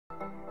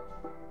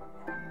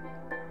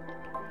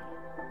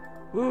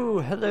Woo,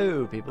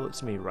 hello people,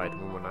 it's me,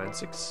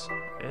 Ride1196,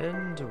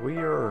 and we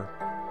are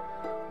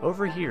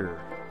over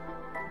here.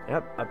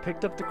 Yep, I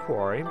picked up the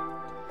quarry,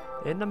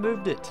 and I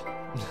moved it.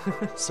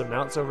 So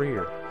now it's over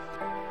here.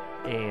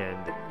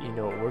 And, you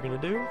know what we're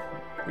gonna do?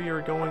 We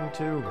are going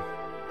to,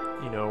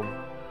 you know,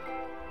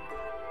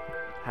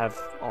 have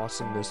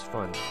awesomeness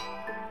fun.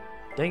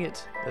 Dang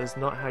it, that is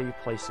not how you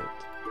place it.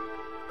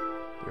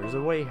 There's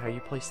a way how you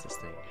place this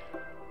thing.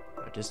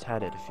 I just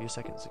had it a few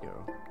seconds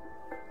ago.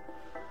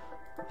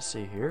 Let's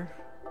see here.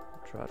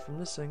 Try it from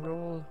this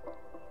angle.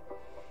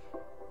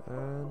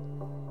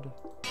 And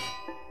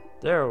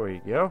there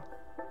we go.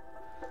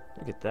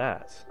 Look at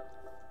that.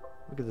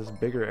 Look at this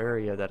bigger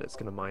area that it's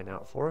going to mine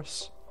out for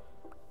us.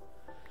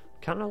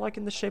 Kind of like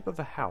in the shape of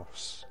a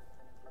house.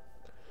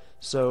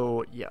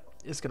 So, yeah,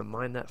 it's going to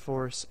mine that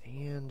for us,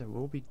 and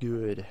we'll be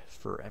good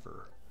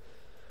forever.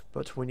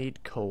 But we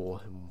need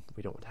coal, and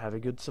we don't have a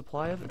good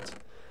supply of it.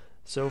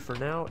 So for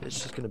now, it's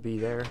just going to be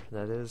there,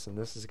 that is, and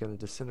this is going to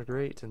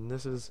disintegrate, and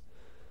this is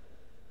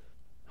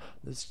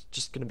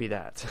just going to be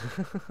that.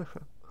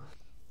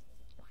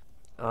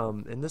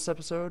 In this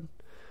episode,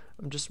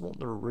 I'm just wanting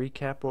to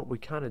recap what we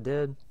kind of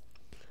did.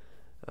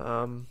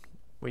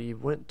 We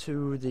went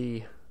to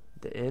the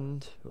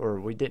end, or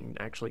we didn't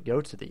actually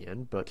go to the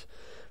end, but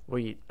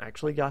we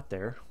actually got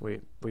there. We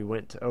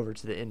went over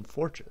to the end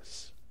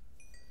fortress.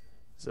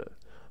 It's a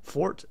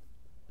fort.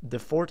 The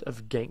Fort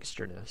of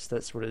Gangsterness,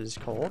 that's what it is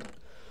called.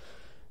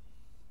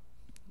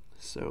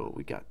 So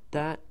we got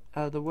that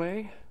out of the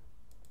way,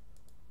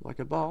 like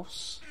a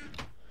boss.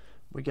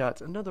 We got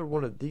another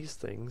one of these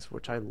things,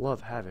 which I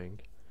love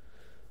having.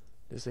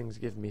 These things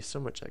give me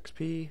so much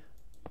XP.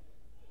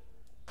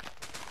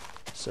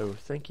 So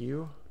thank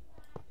you.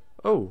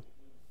 Oh!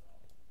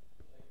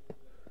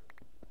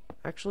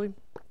 Actually,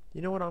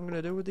 you know what I'm going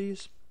to do with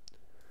these?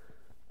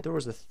 There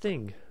was a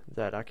thing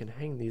that I can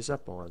hang these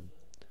up on.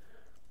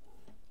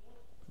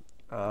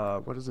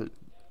 What is it?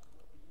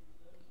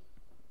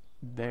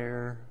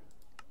 There.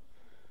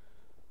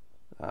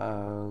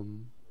 A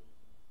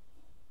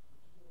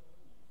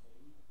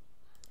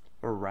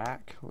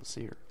rack? Let's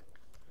see here.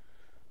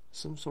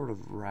 Some sort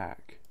of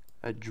rack.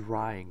 A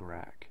drying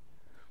rack.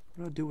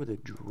 What do I do with a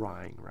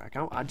drying rack?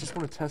 I just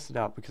want to test it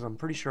out because I'm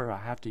pretty sure I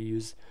have to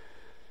use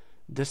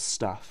this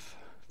stuff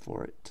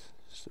for it.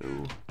 So...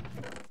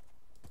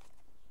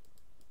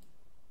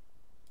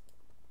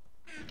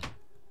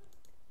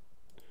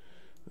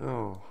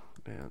 oh,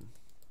 man.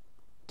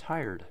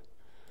 Tired.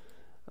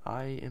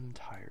 I am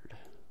tired.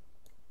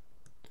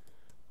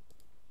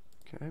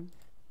 Okay.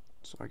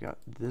 So I got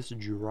this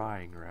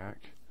drying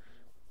rack.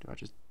 Do I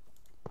just...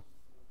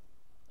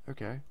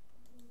 okay.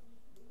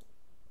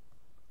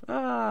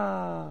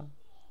 Ah!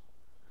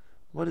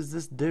 What does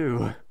this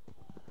do?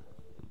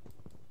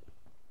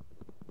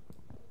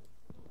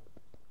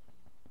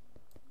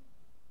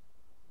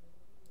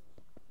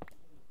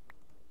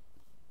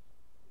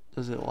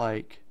 Does it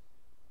like...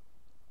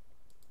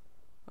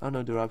 I don't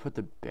know, do I put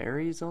the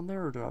berries on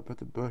there or do I put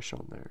the bush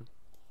on there?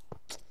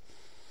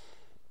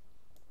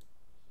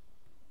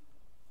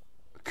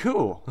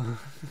 Cool!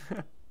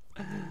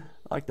 I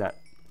like that.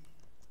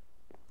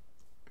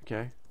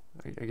 Okay,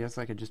 I guess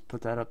I could just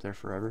put that up there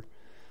forever.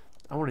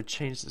 I want to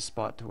change the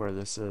spot to where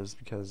this is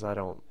because I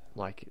don't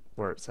like it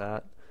where it's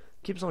at.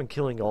 It keeps on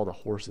killing all the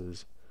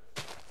horses.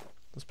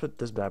 Let's put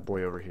this bad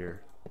boy over here.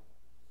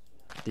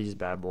 These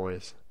bad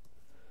boys.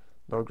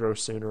 They'll grow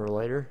sooner or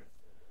later.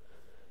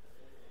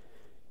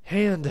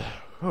 And,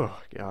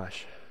 oh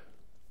gosh.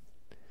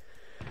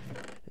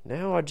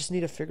 Now I just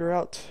need to figure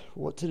out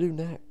what to do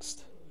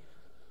next.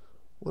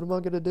 What am I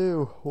gonna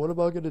do? What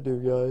am I gonna do,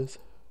 guys?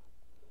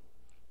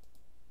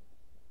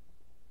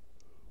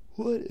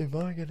 What am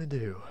I gonna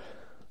do?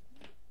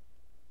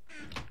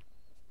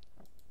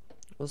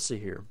 Let's see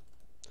here.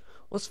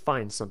 Let's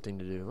find something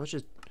to do. Let's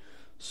just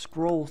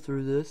scroll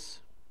through this.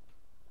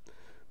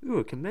 Ooh,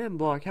 a command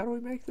block. How do we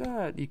make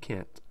that? You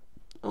can't.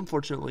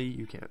 Unfortunately,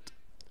 you can't.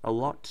 A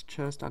locked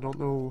chest, I don't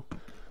know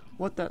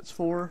what that's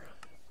for.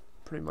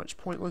 Pretty much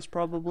pointless,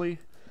 probably.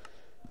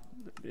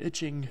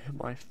 Itching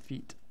my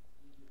feet.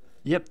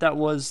 Yep, that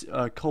was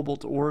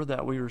cobalt ore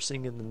that we were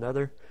seeing in the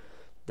nether.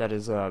 That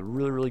is a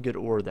really, really good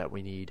ore that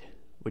we need.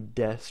 We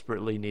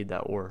desperately need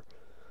that ore.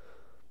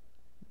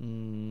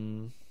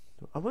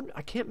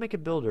 I can't make a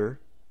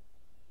builder.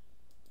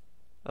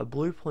 A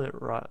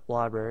blueprint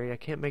library, I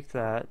can't make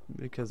that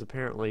because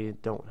apparently I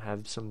don't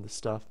have some of the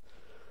stuff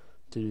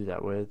to do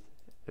that with.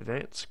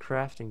 Advanced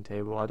crafting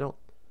table. I don't.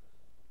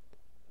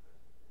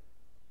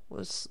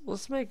 Let's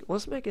make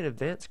an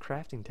advanced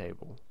crafting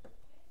table.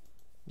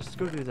 Let's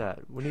go do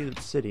that. We need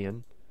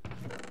obsidian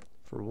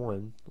for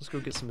one. Let's go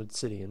get some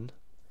obsidian.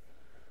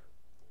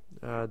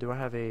 Do I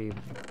have a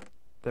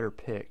better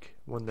pick?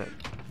 One that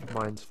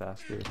mines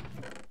faster?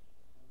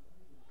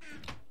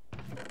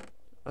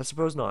 I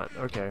suppose not.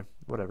 Okay,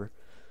 whatever.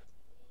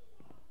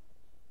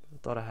 I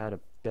thought I had a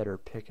better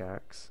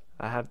pickaxe.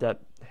 I have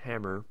that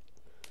hammer.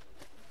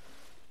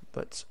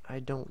 But I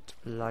don't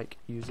like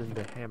using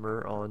the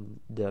hammer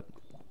on the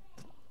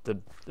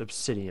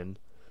obsidian.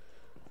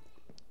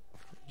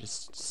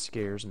 just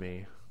scares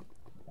me.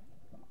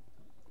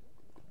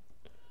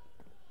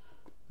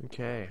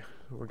 Okay,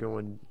 we're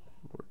going.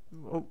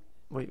 Oh,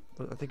 wait,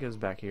 I think it was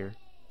back here.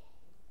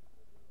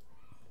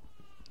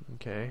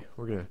 Okay,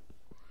 we're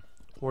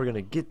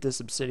gonna get this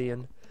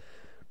obsidian,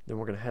 then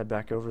we're gonna head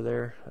back over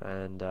there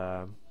and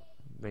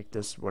make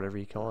this whatever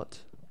you call it.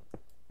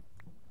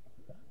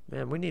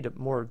 Man, we need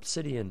more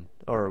obsidian,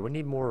 or we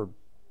need more.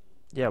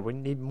 Yeah, we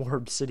need more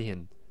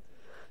obsidian.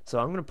 So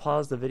I'm gonna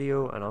pause the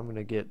video and I'm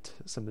gonna get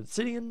some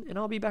obsidian, and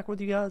I'll be back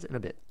with you guys in a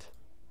bit.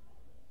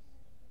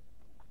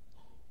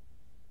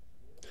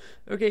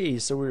 Okay,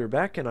 so we were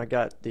back and I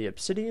got the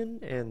obsidian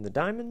and the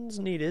diamonds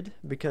needed,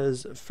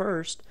 because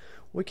first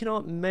we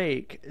cannot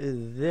make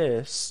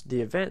this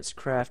the advanced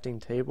crafting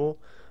table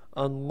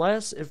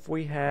unless if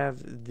we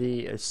have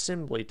the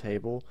assembly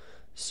table.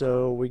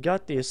 So we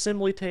got the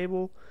assembly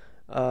table,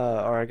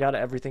 or I got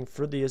everything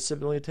for the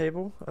assembly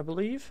table, I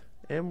believe,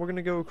 and we're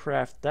gonna go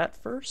craft that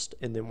first,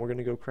 and then we're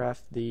gonna go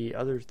craft the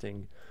other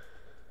thing,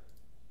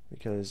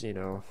 because, you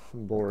know,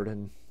 I'm bored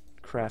and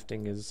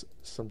crafting is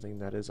something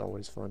that is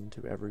always fun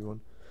to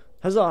everyone.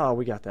 Huzzah,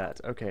 we got that.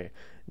 Okay,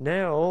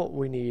 now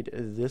we need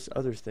this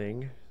other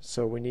thing.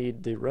 So we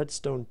need the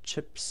redstone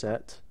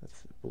chipset. I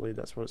believe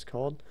that's what it's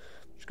called.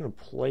 I'm just gonna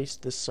place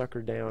this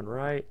sucker down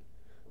right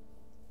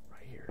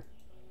here.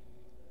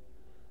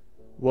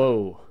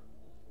 Whoa.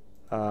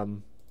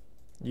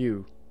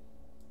 You.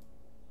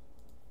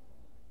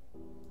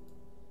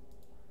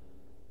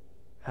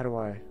 How do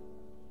I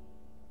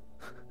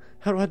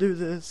do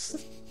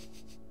this?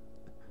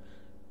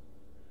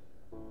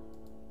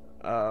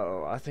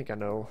 Oh, I think I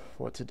know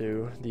what to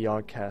do. The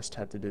Oddcast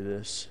had to do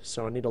this.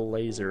 So I need a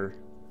laser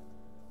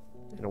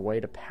and a way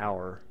to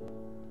power.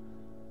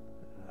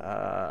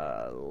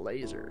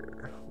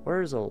 Laser.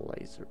 Where's a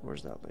laser?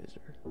 Where's that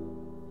laser?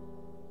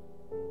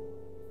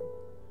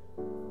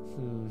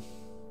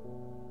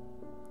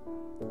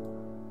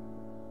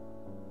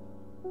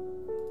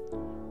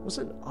 What's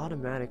an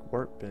automatic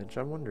workbench?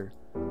 I wonder.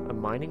 A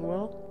mining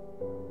well?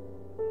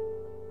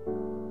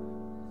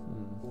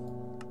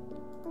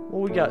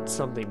 Well, we got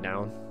something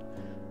down.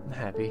 I'm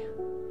happy.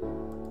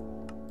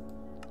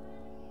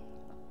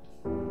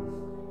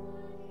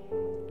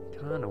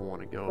 Kinda want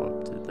to go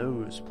up to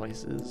those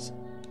places.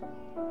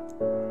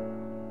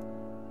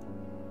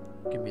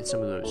 Give me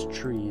some of those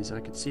trees. I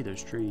can see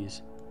those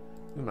trees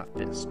with my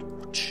fist.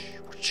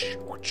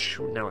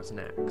 Now it's an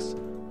axe.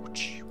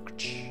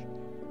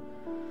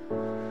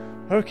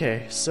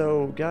 Okay,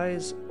 so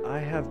guys, I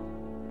have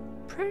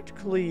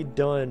practically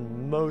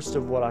done most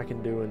of what I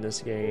can do in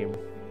this game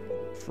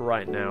for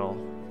right now.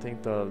 I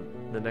think the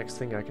next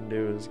thing I can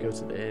do is go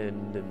to the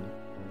end and,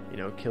 you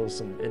know, kill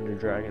some ender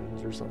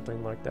dragons or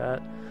something like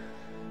that.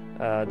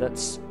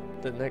 That's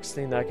the next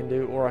thing that I can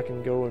do, or I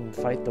can go and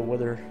fight the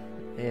wither.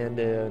 And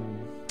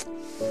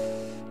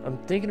I'm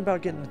thinking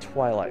about getting the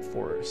Twilight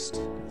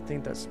Forest. I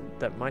think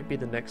that might be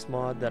the next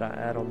mod that I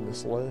add on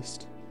this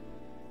list,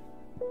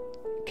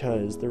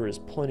 because there is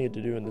plenty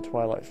to do in the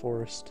Twilight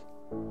Forest.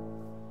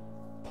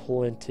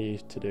 Plenty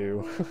to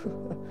do.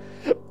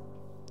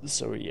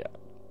 So yeah.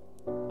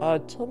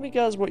 Tell me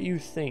guys what you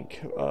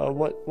think.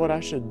 What I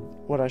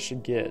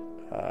should get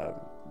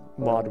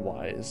mod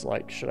wise.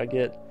 Like, should I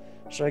get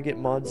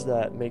mods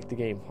that make the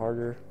game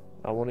harder?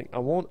 I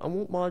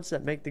want mods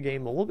that make the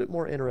game a little bit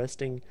more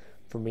interesting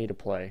for me to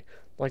play.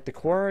 Like the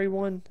quarry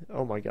one.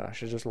 Oh my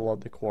gosh, I just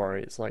love the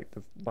quarry. It's like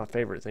my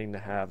favorite thing to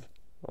have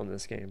on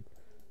this game.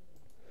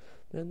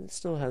 And it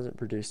still hasn't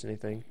produced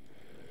anything.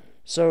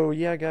 So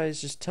yeah, guys,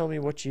 just tell me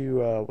what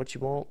you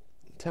want.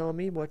 Tell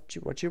me what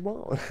you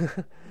want.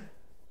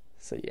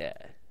 So yeah.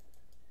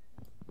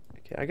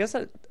 Okay, I guess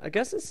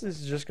this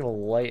is just gonna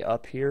lay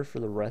up here for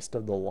the rest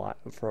of the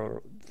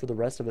for the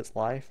rest of its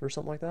life or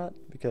something like that,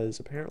 because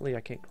apparently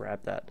I can't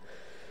grab that.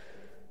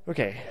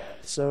 Okay,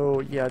 so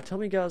yeah, tell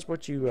me guys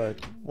what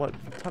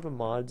type of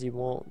mods you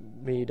want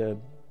me to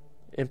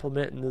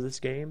implement into this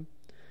game,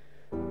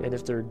 and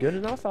if they're good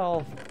enough,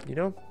 I'll, you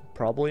know,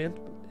 probably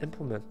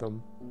implement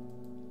them.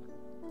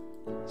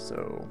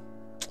 So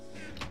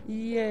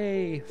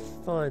yay,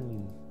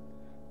 fun.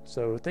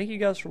 So thank you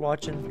guys for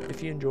watching.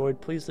 If you enjoyed,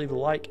 please leave a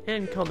like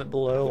and comment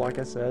below, like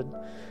I said.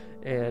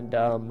 And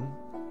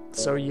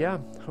so yeah,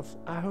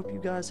 I hope you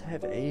guys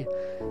have a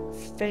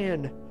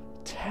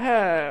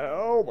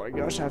oh my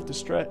gosh, I have to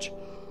stretch.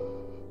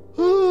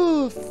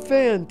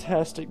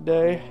 Fantastic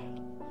day.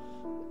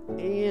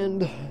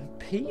 And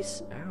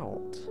peace out.